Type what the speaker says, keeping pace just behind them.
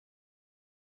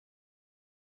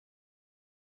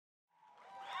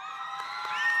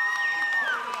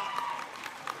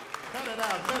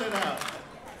out, cut it out.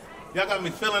 Y'all got me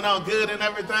feeling all good and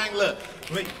everything. Look,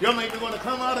 y'all make me want to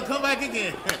come out and come back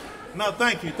again. No,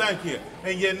 thank you, thank you.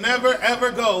 And you never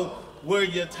ever go where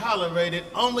you're tolerated,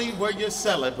 only where you're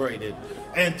celebrated.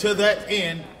 And to that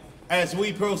end, as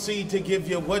we proceed to give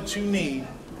you what you need,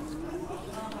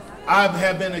 I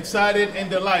have been excited and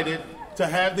delighted to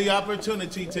have the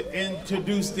opportunity to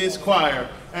introduce this choir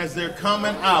as they're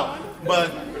coming out. But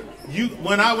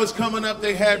when I was coming up,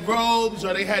 they had robes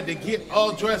or they had to get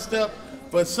all dressed up.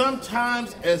 But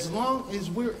sometimes, as long as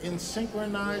we're in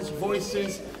synchronized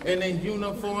voices and in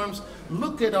uniforms,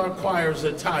 look at our choir's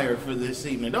attire for this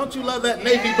evening. Don't you love that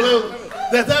navy blue?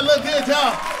 Does that look good,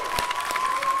 y'all?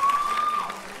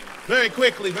 Very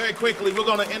quickly, we're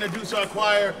going to introduce our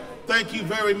choir. Thank you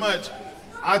very much.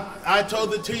 I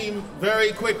told the team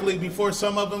very quickly before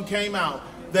some of them came out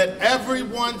that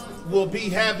everyone will be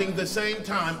having the same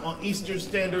time on Eastern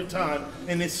Standard Time,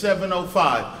 and it's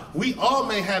 7:05. We all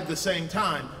may have the same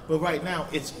time, but right now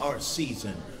it's our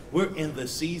season. We're in the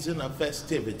season of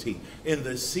festivity, in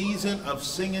the season of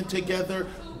singing together,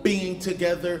 being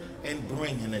together, and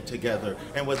bringing it together.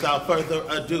 And without further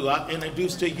ado, I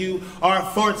introduce to you our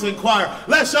Fordson Choir.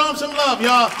 Let's show them some love,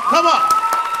 y'all. Come on.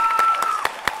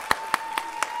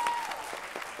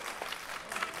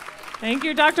 Thank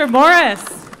you, Dr. Morris.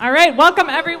 All right, welcome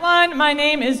everyone. My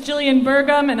name is Jillian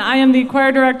Burgam, and I am the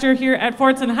choir director here at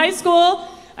Fordson High School.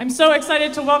 I'm so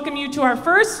excited to welcome you to our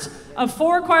first of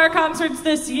 4 choir concerts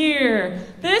this year.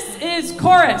 This is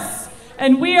Chorus,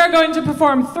 and we are going to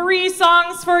perform 3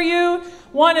 songs for you.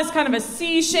 One is kind of a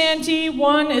sea shanty,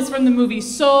 one is from the movie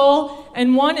Soul,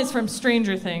 and one is from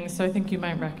Stranger Things, so I think you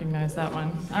might recognize that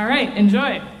one. All right,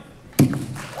 enjoy.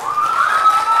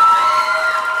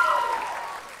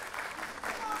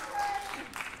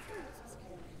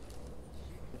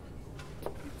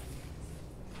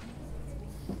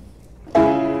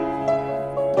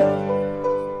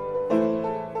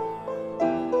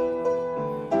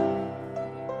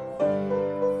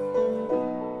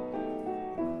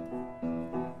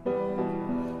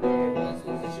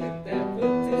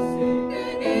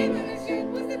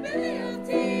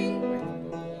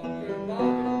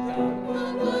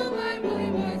 Oh,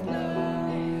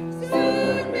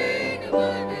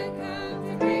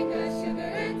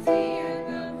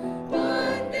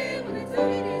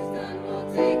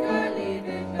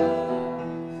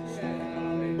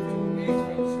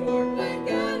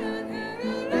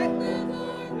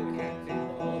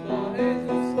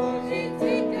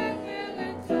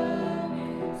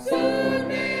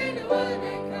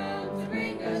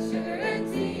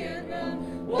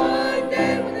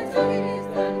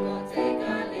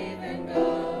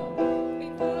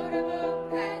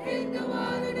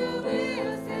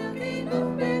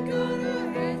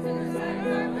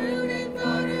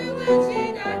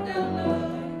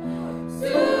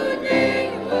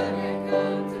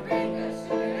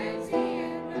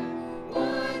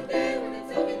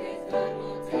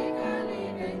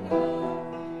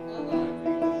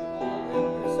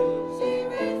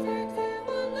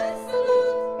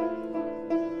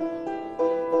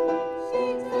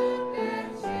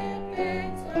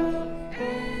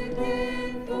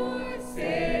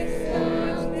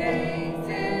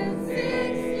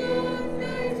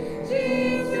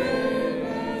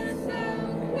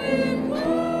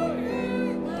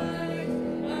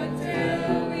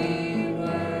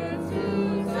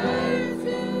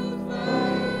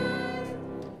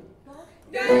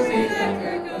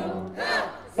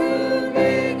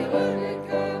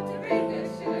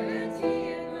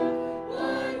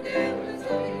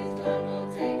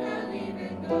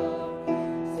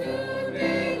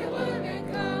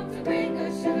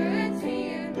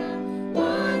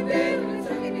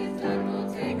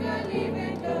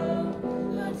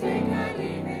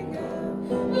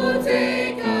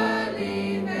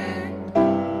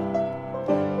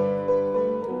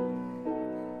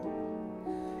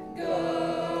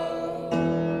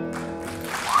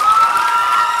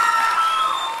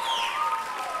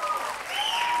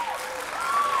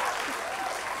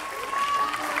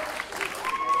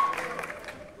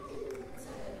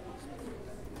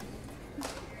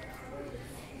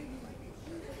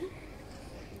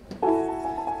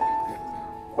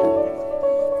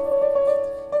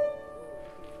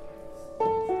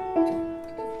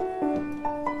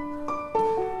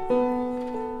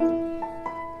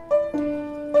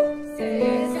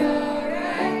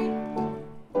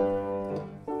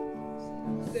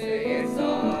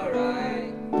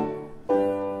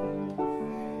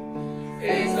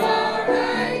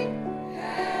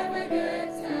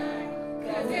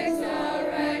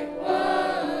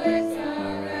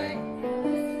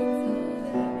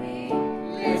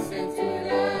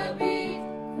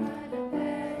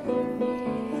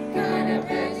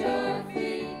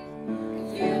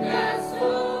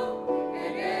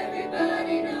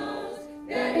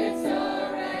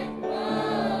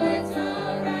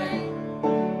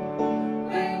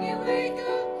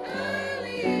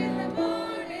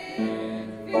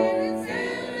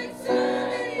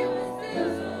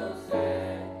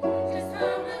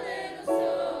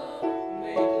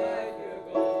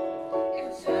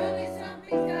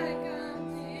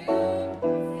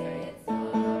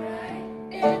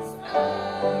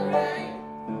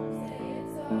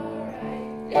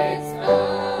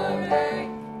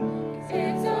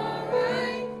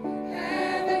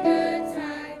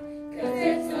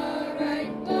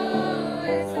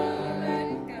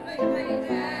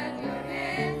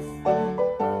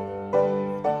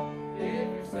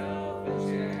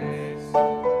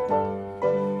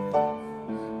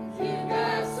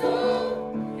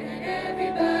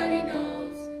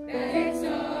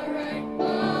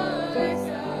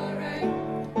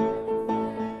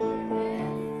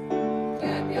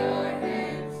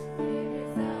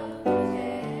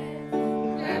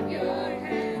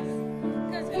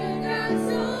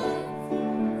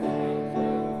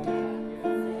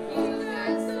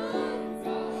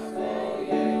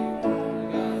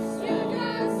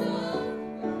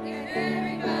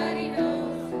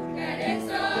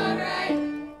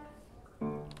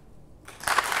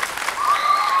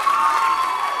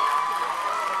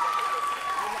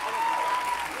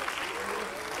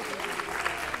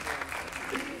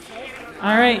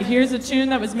 right, here's a tune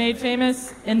that was made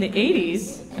famous in the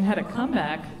 80s and had a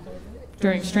comeback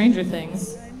during Stranger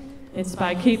Things. It's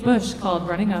by Kate Bush called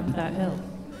Running Up That Hill.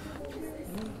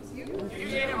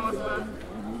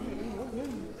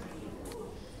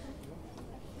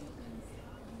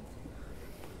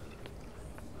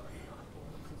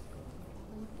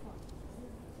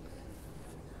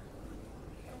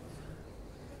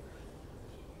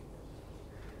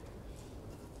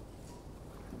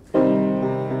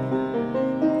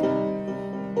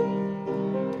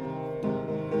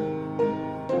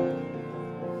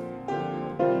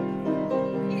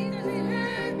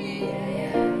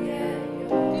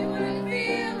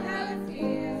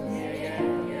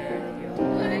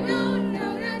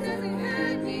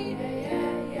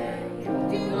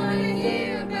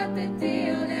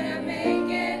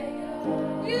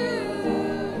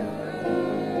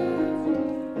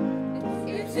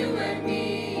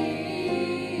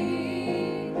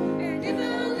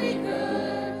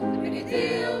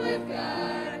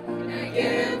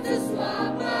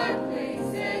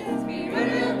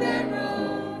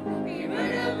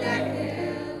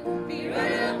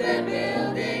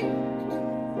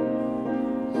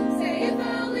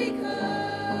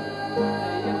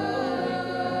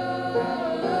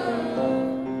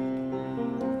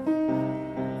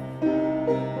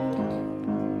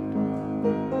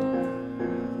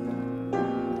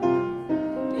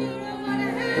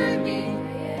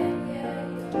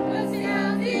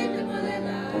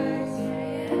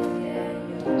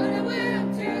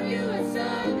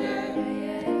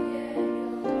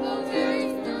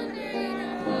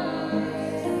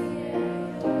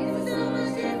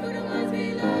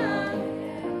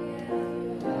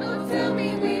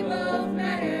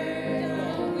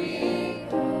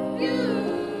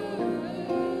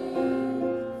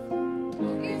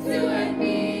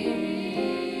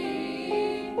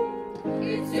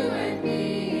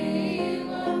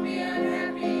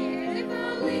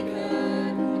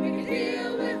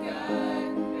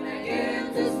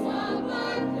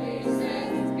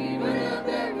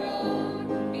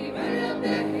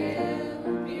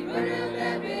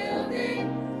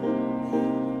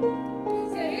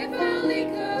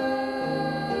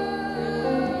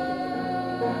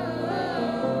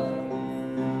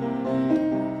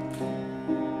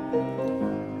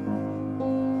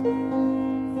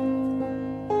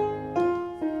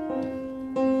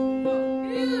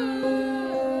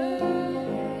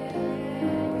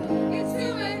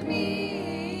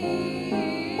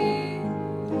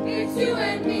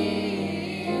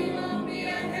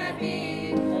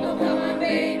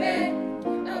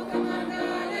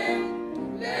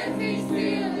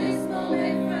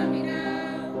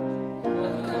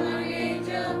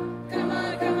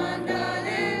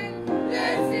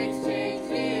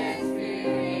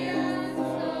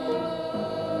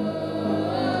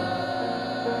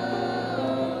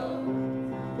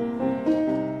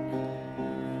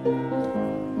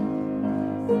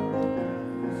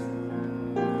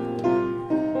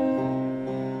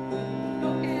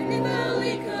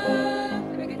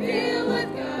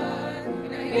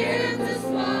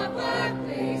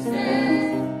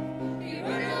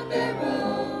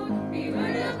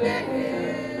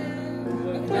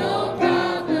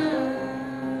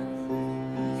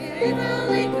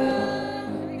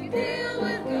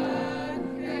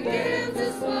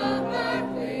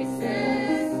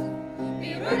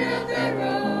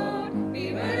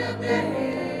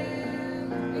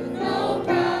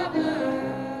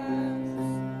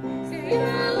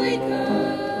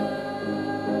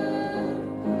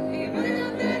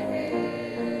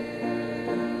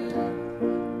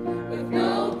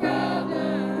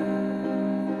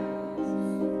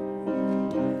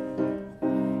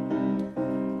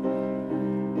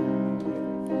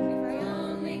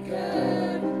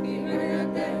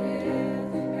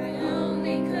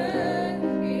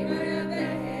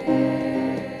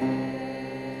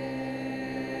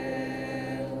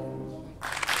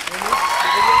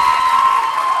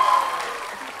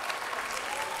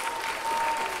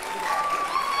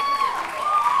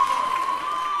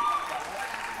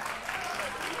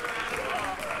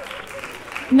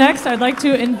 Next, I'd like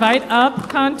to invite up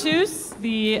Cantus,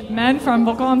 the men from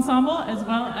Vocal Ensemble, as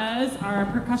well as our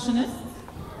percussionist.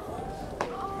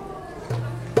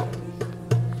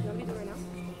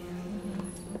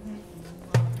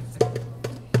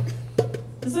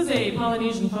 This is a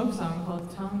Polynesian folk song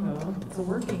called Tango. It's a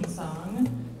working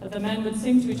song that the men would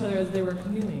sing to each other as they were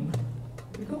canoeing.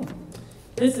 Pretty cool.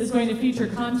 This is going to feature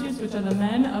Cantus, which are the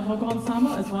men of Vocal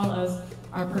Ensemble, as well as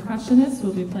our percussionists who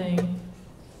will be playing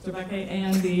Rebecca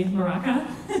and the maraca.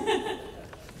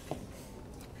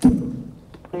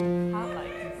 Hot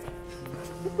lights.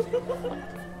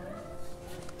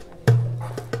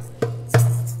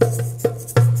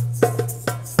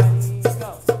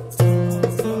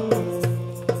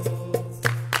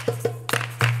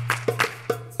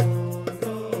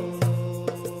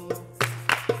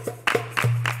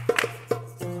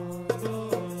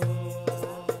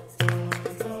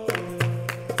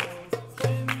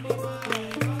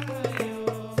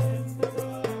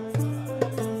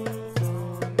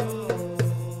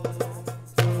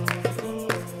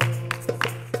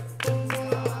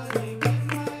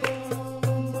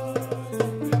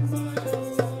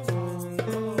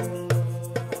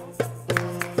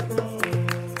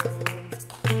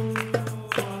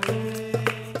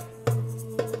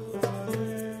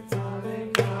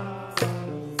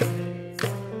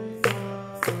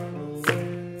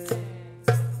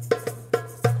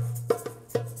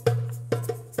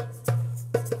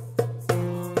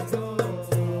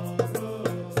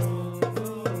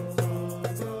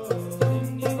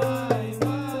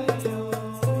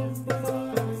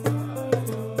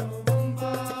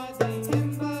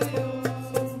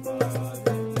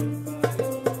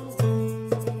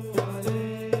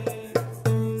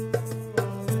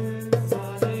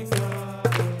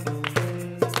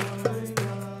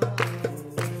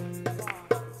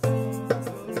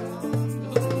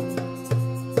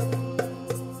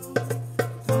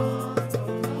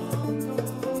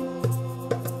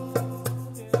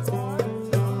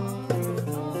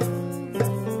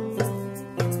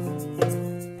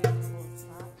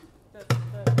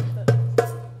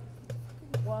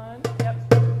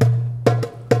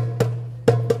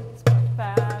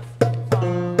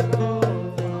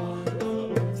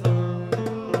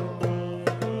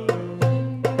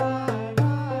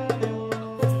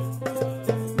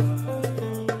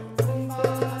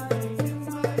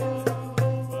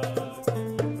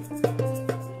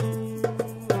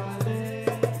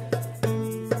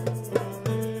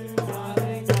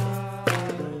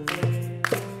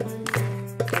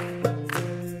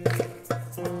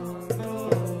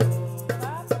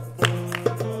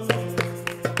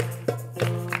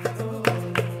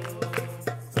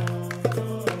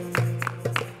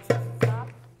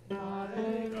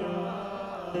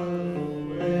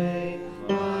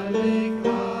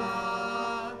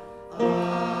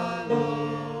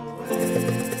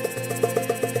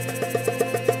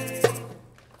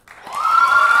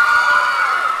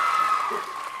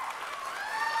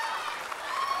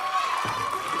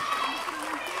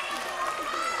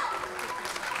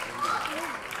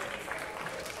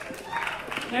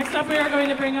 Next up, we are going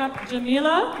to bring up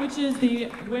Jamila, which is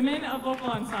the Women of Vocal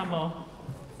Ensemble.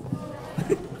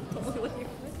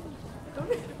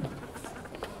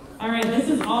 All right, this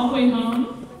is All the Way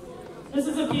Home. This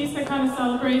is a piece that kind of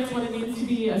celebrates what it means to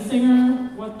be a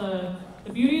singer, what the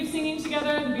beauty of singing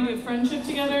together, the beauty of friendship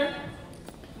together.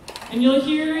 And you'll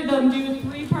hear them do a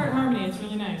 3-part harmony. It's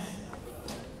really nice.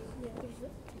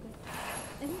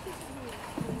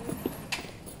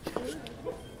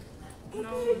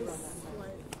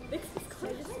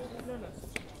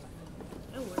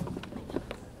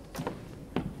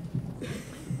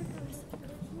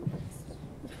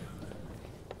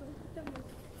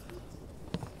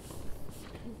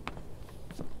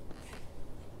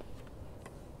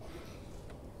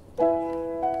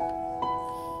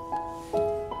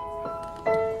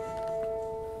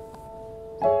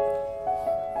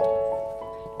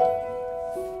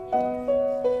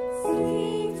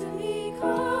 Sing to me,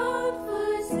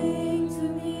 comfort, sing.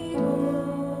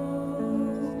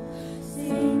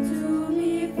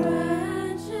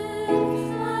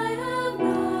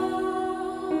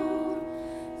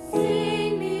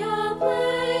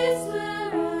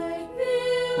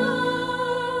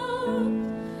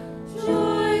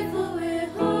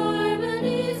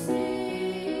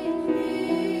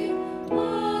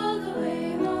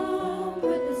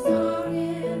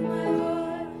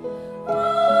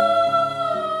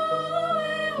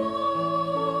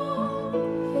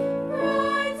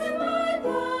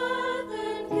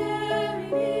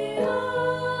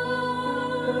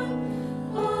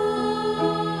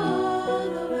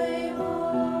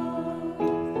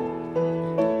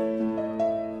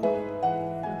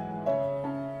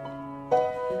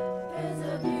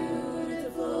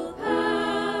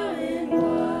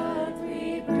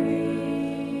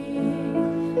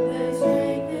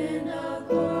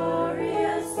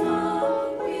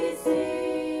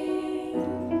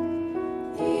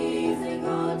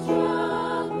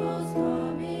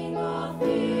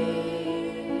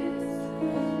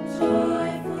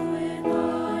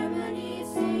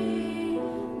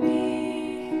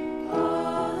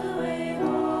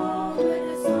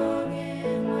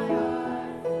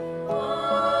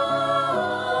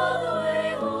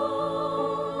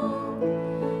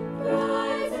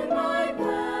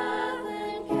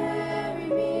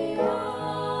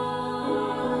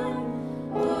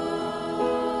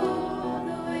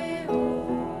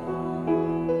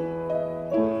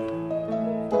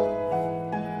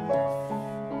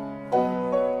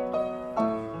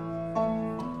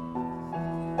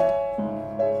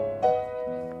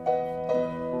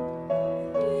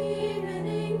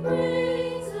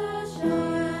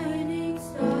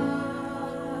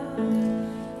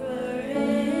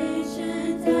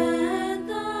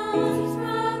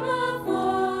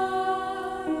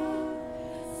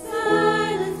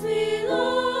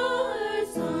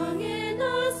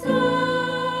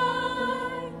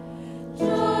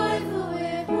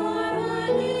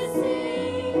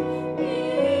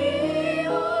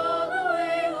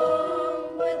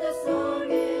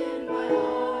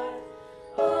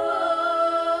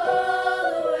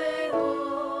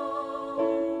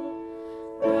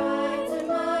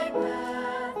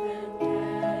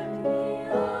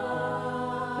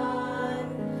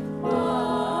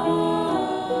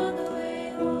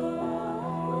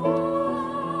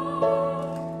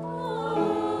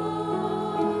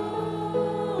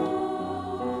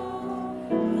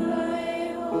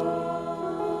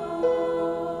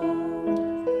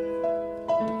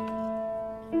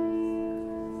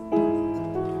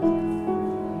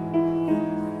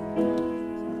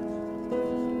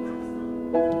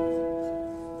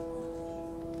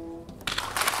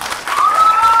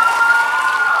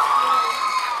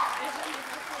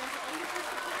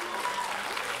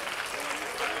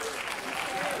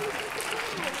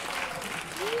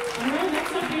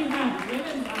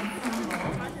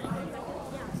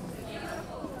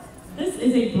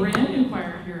 is a brand new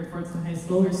choir here at Fordson High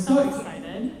School. We're so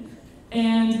excited.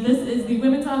 And this is the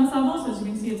women's ensemble, so as you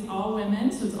can see, it's all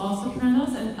women, so it's all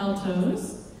sopranos and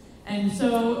altos. And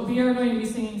so we are going to be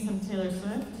singing some Taylor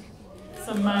Swift,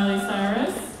 some Miley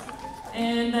Cyrus,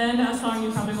 and then a song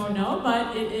you probably won't know,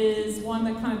 but it is one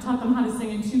that kind of taught them how to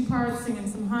sing in two parts, sing in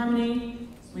some harmony.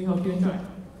 So we hope you enjoy.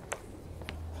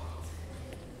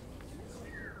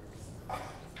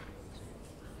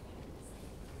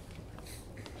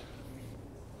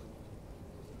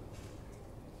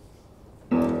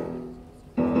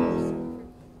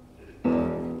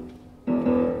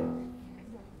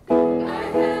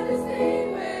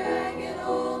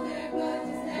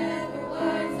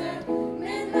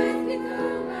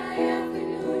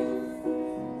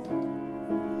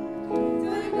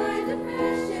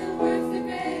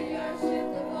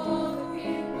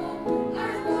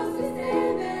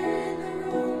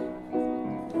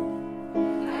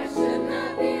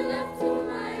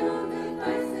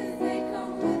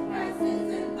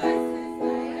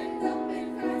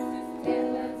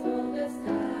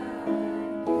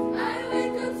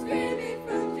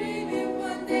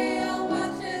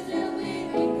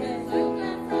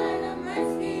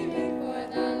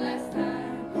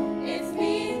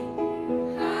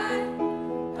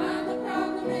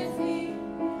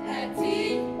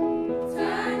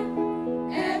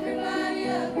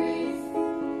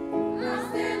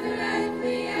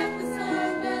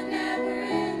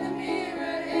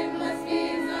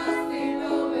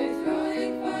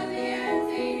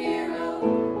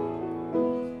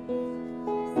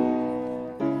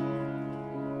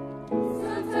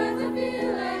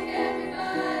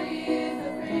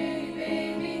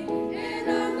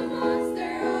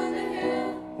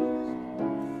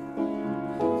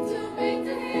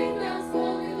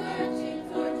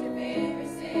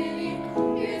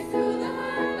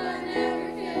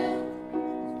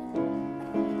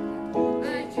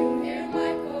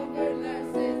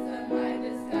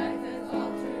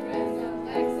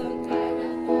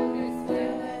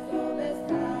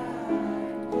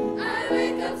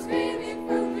 Wake up screaming.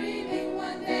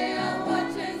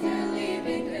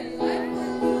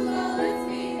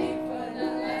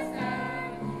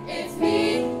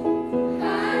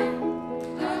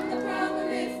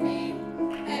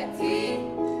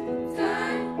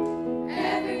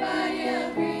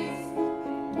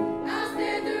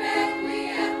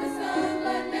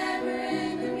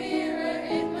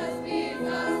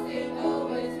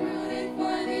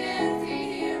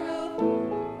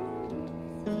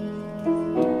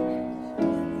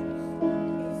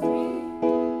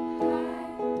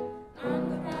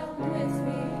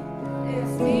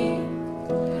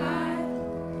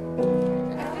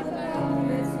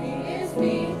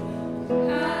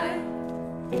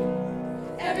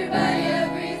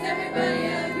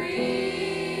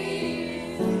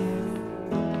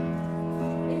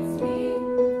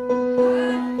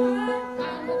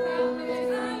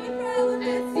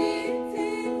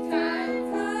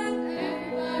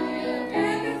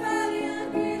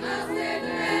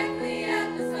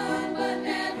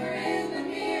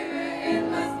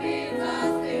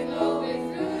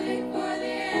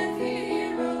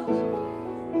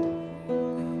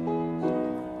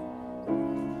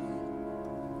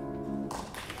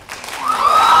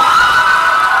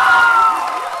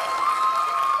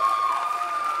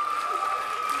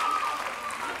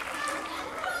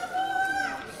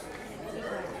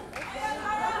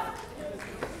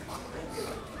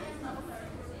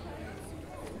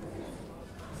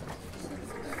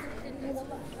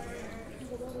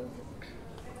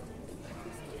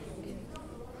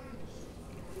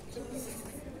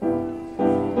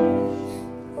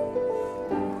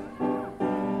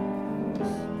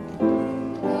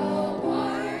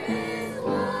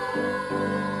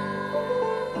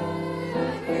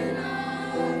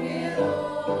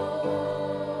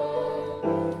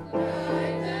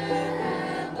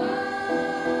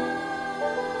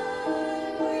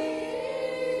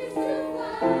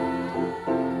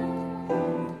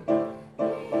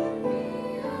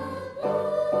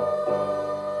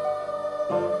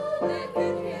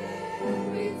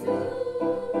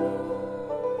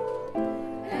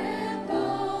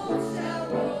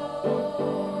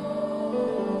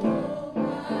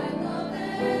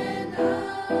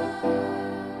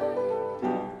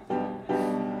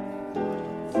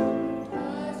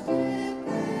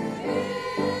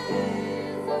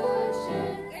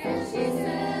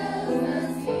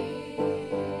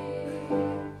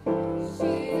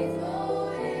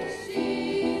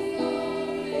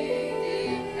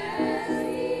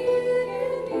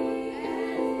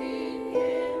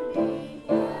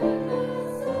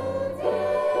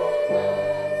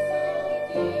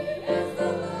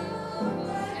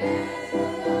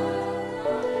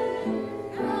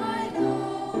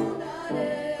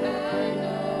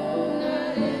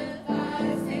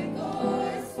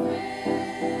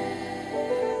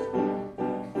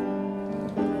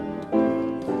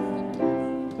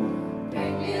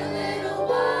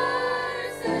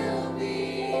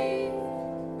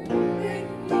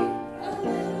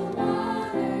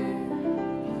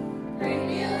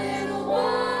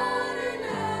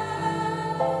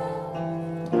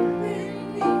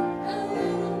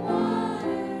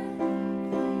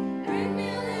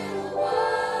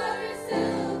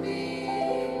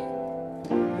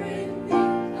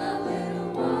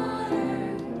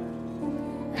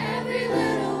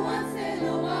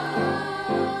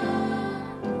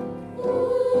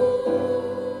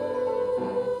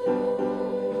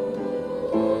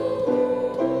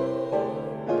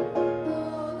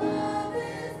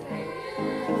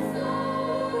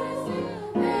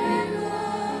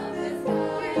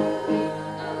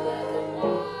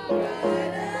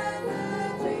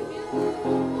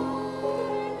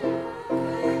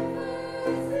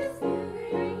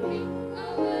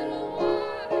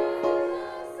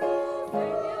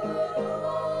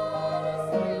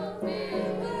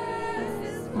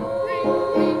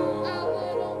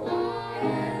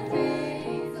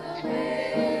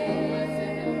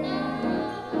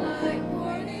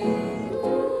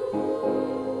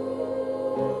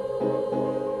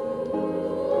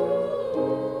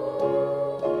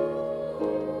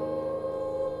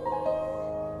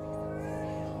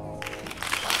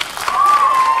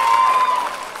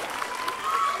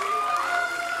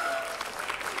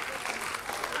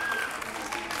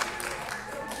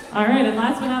 All right, and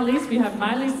last but not least, we have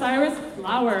Miley Cyrus,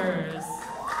 Flowers.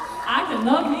 I Can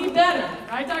Love Me Better.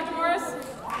 Right, Dr. Morris?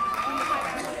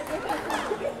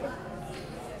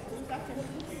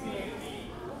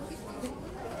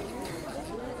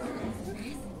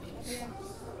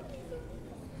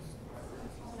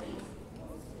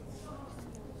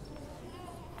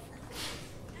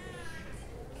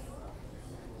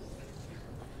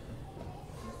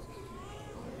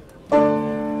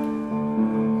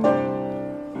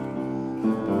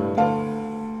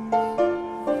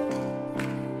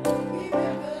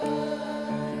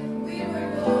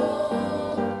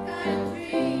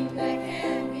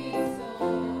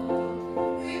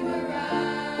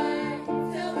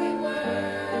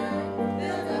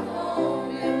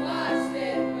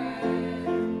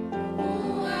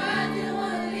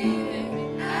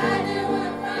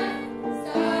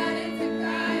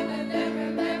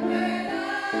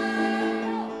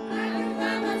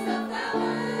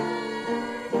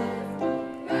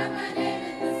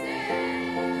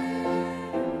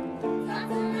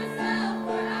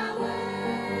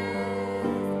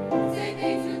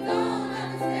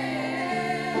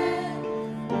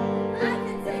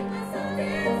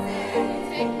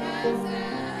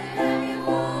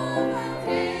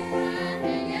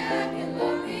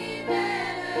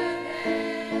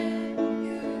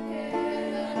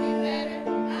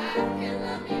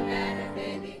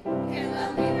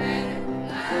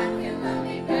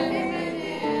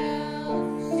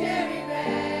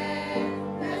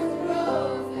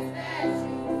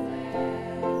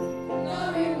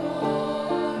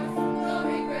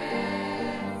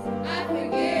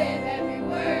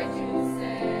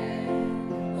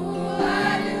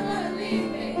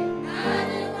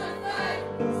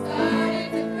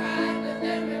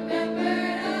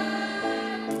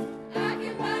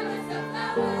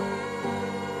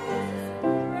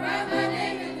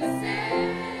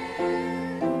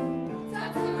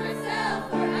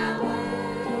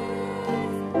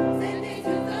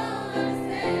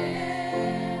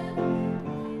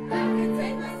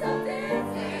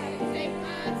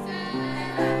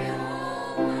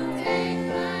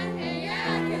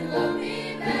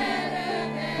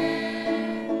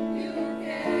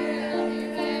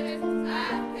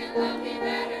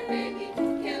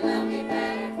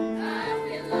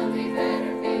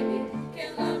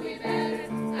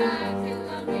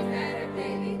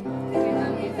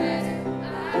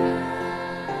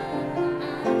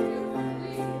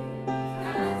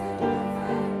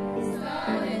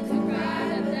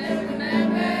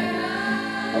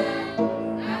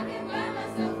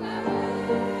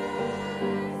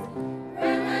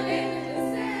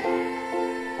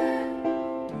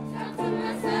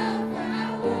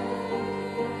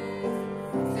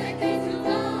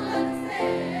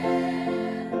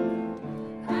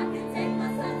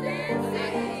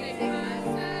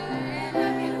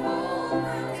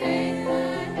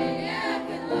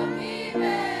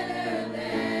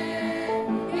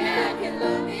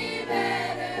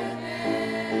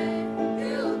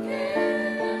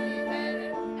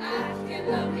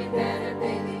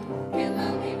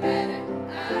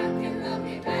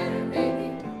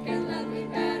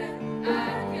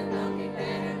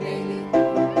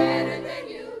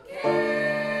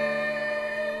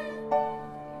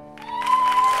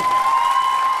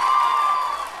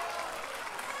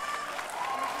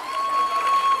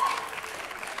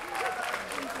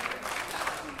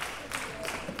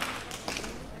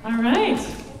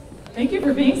 Thank you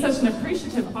for being such an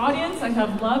appreciative audience. I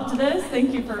have loved this.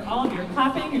 Thank you for all of your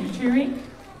clapping and cheering.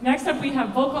 Next up, we have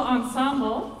vocal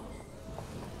ensemble.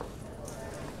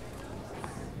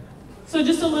 So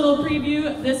just a little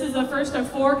preview. This is the first of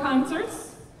 4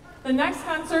 concerts. The next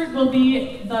concert will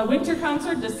be the winter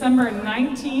concert, December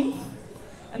 19th.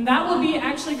 And that will be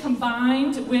actually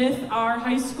combined with our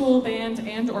high school band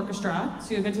and orchestra,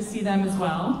 so you'll get to see them as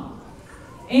well.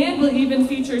 And we'll even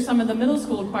feature some of the middle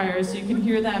school choirs, so you can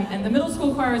hear them. And the middle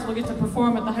school choirs will get to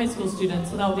perform with the high school students,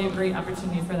 so that'll be a great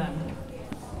opportunity for them.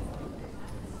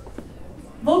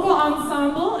 Vocal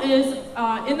ensemble is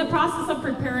in the process of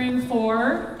preparing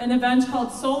for an event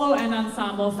called Solo and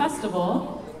Ensemble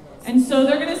Festival. And so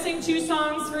they're going to sing 2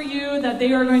 songs for you that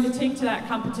they are going to take to that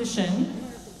competition.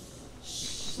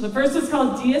 So the first is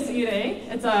called Dies Irae.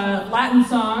 It's a Latin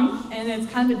song, and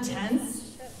it's kind of tense.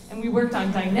 And we worked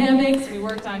on dynamics, we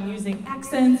worked on using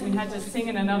accents, we had to sing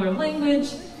in another language.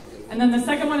 And then the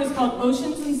second one is called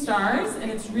Oceans and Stars,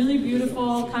 and it's really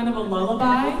beautiful, kind of a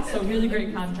lullaby, so really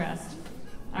great contrast.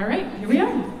 All right, here we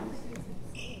are.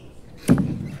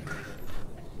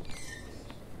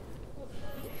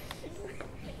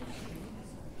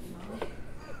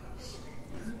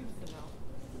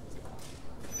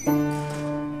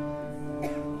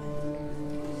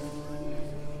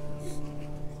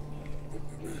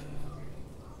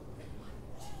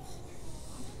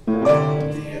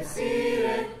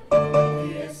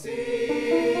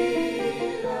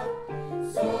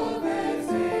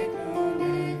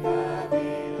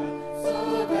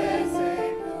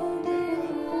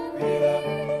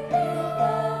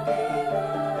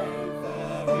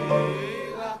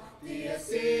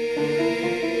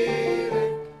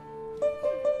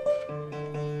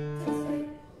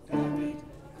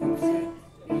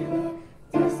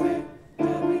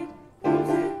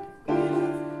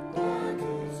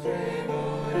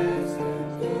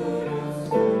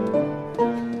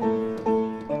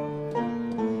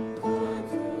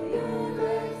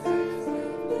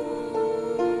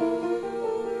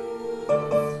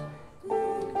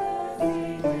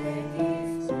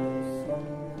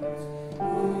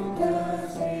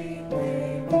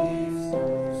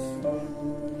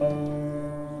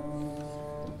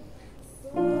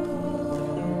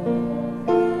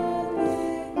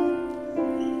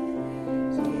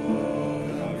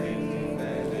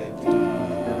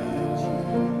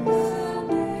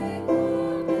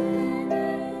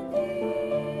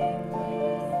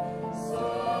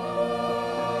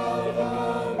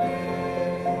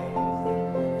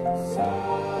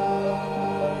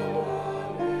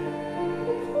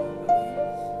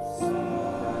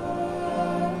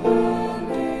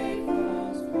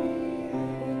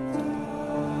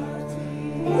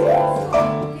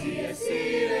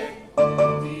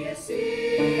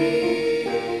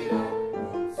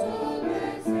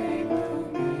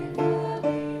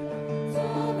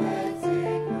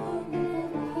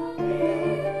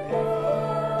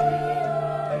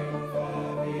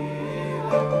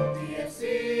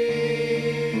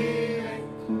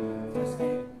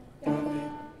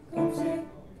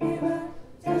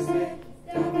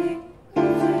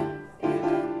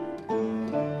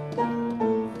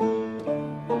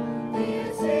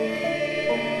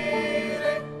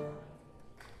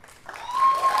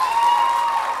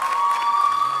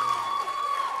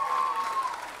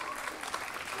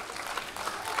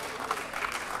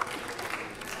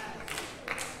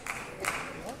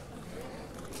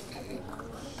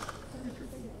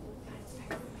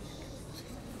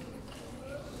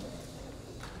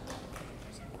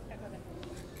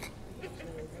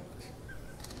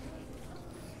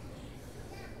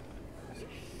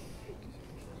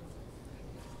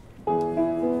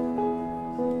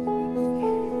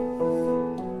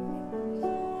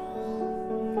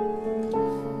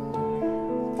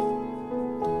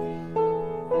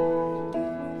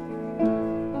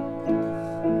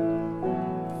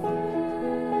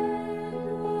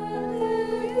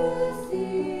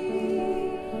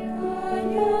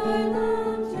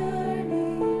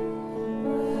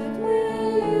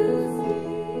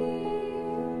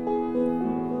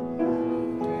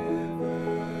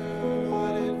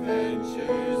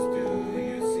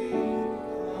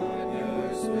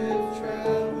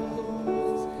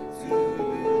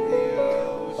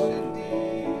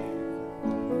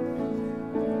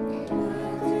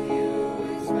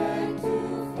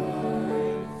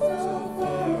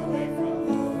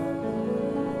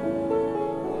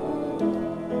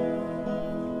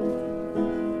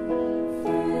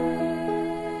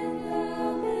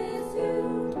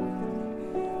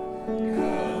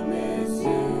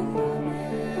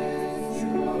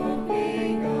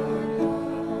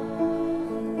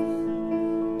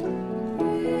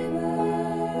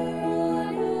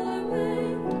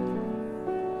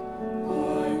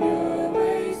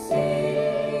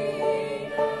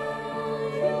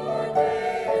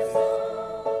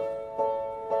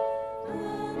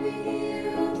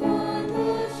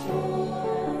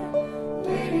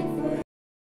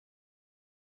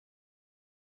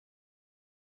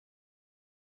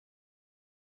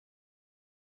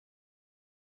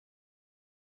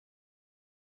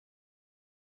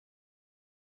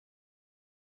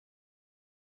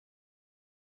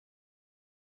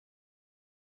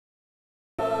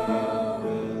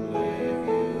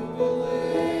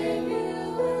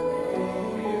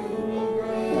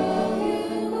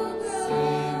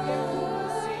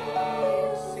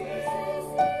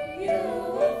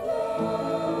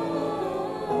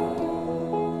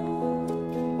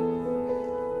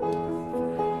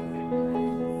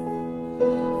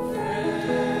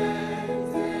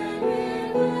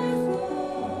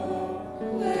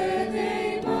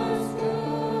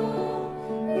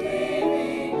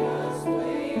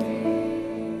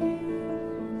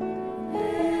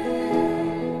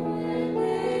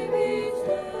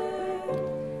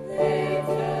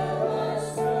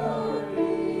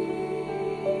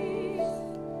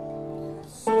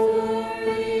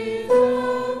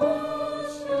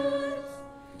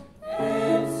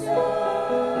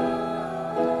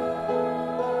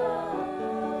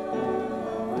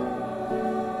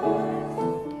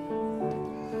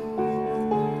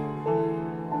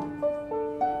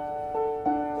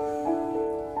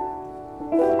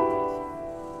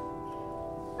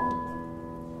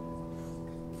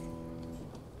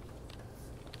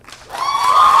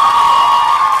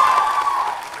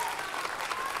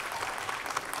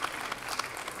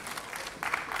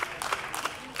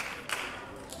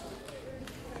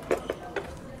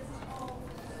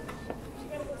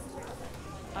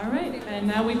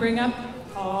 now we bring up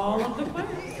all of the choir.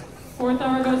 Fourth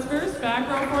hour goes first, back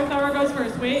row, fourth hour goes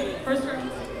first. Wait, first row.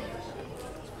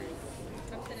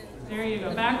 There you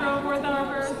go, back row, fourth hour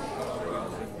first.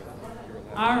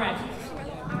 All right.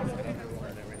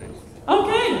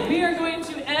 Okay, we are going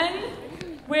to end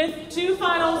with 2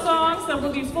 final songs that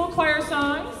will be full choir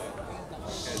songs.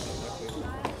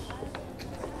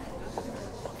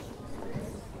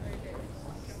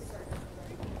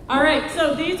 All right,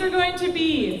 so these are going to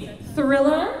be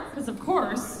Thriller, because of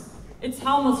course, it's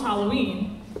almost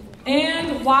Halloween,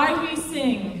 and Why We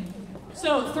Sing.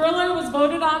 So Thriller was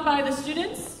voted on by the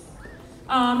students,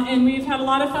 and we've had a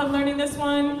lot of fun learning this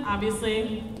one,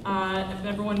 obviously.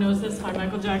 Everyone knows this by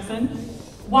Michael Jackson.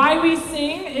 Why We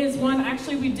Sing is one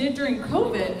actually we did during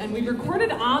COVID, and we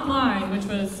recorded online, which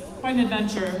was quite an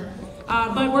adventure.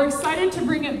 But we're excited to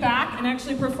bring it back and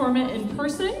actually perform it in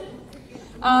person.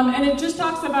 And it just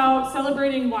talks about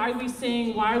celebrating why we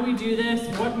sing, why we do this,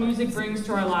 what music brings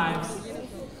to our lives.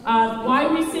 Why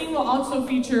We Sing will also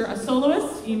feature a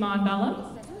soloist, Iman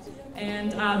Bella,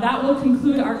 and that will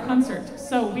conclude our concert.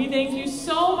 So we thank you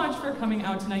so much for coming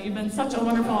out tonight. You've been such a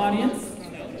wonderful audience,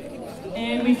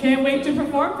 and we can't wait to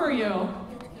perform for you.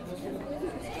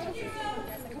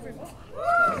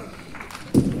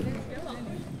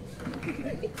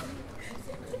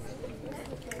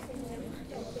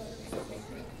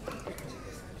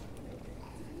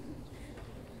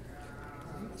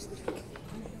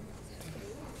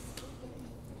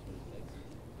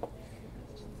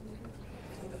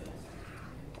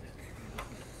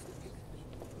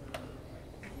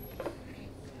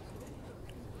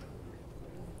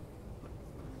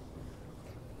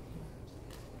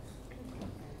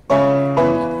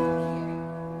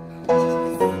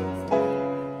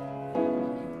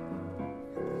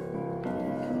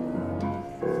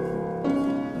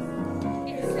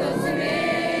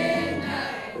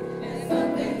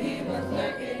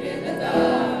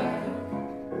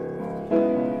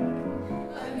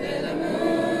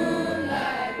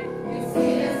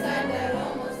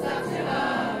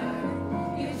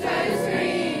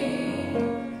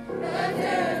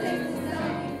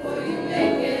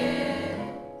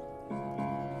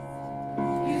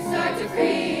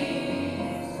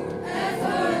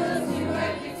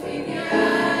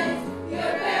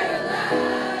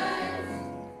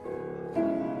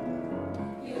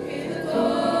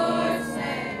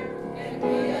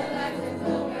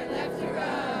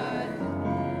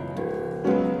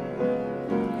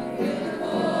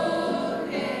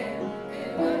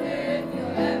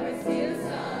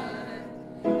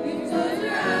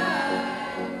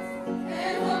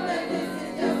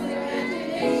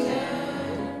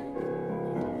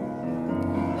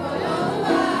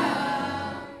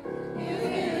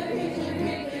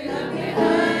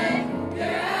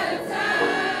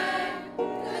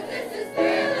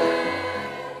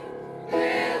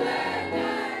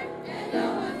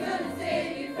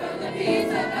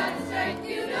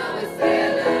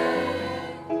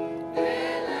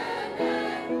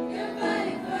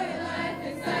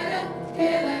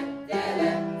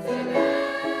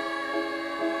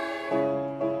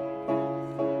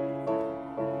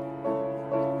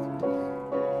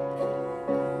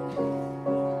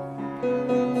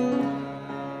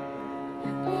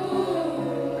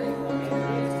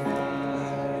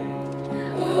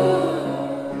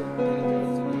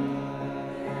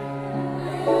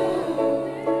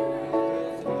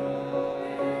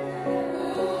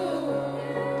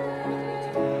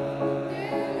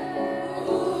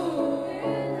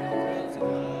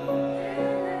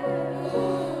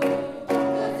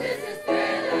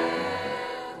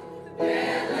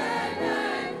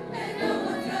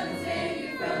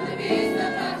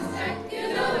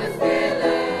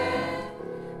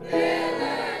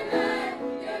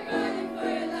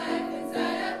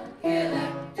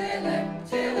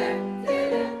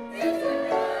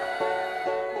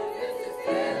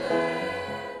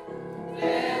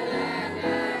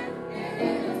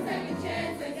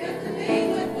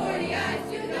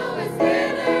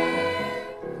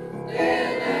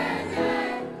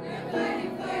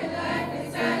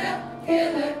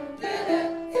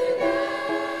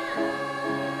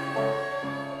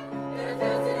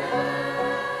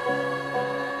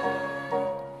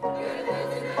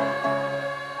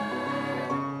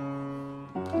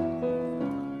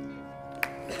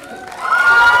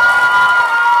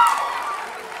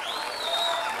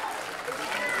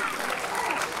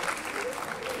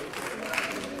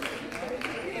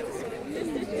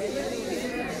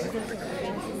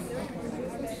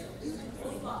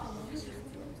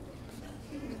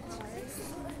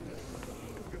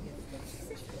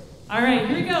 All right,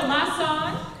 here we go. Last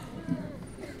song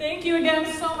Thank you again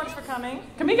so much for coming.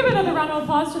 Can we give another round of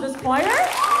applause to this choir?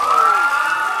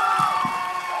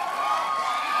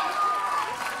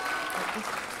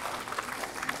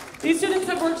 These students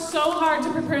have worked so hard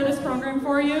to prepare this program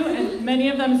for you, and many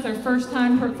of them it's their first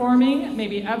time performing,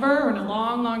 maybe ever, or in a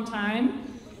long, long time.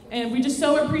 And we just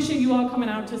so appreciate you all coming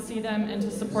out to see them and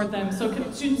to support them. So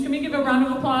students, can we give a round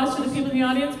of applause to the people in the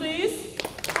audience, please?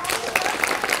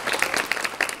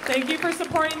 Thank you for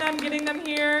supporting them, getting them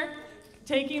here,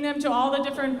 taking them to all the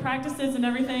different practices and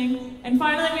everything. And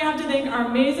finally, we have to thank our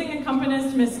amazing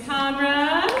accompanist, Miss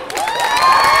Conrad.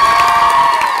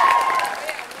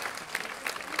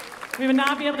 We would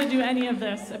not be able to do any of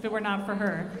this if it were not for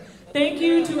her. Thank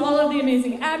you to all of the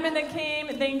amazing admin that came.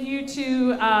 Thank you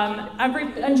to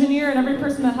every engineer and every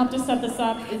person that helped us set this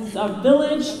up. It's a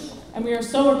village, and we are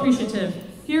so appreciative.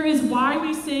 Here is Why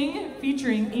We Sing,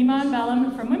 featuring Iman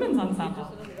Bellum from Women's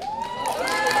Ensemble.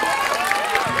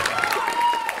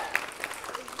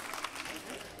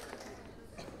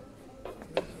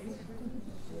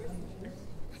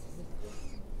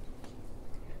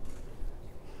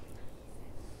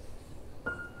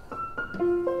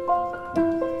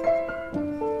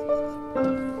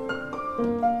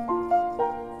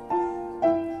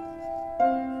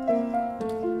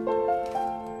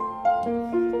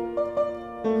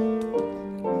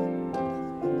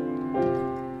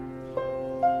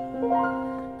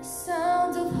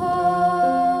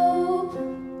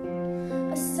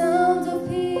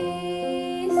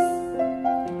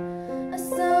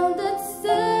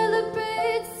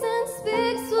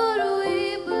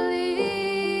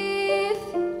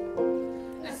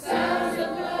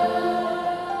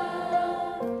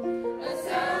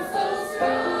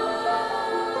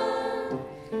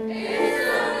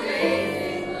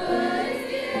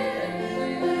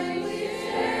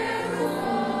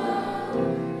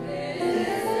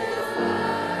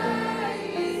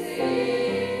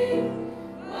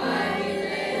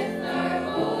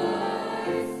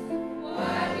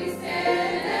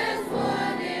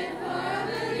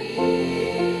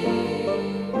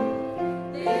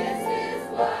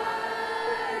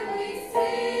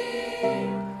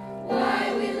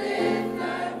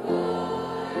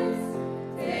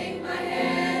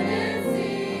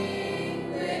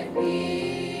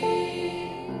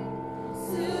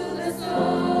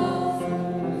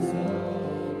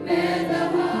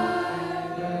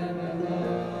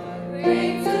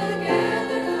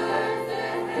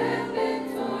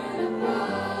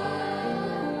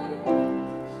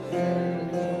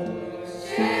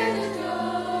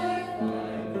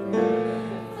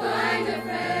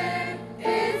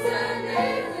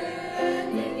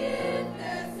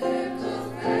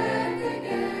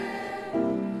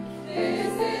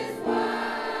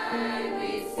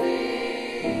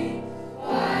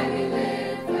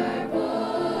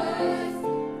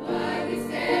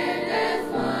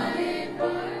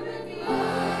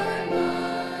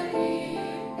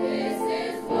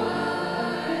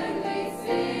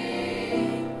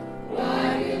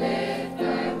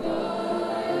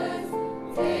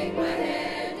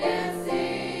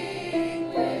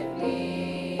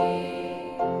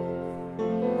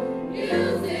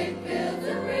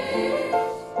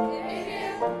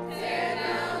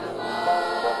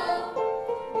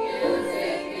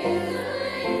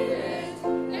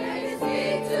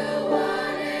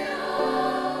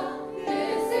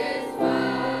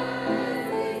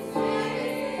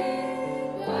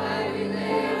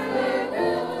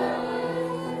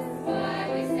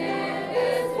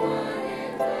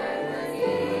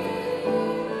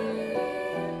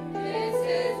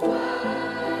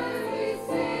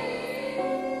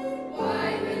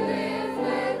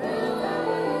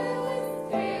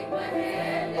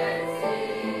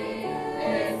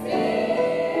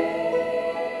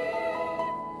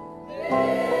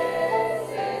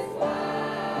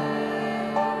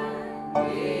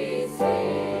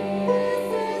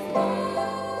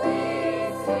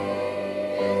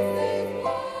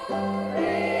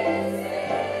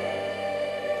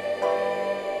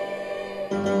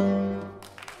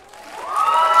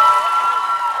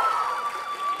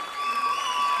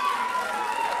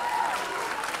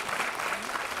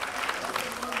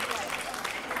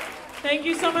 Thank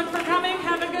you so much for coming.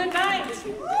 Have a good night.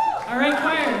 All right,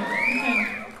 choir. You can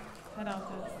head out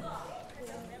this.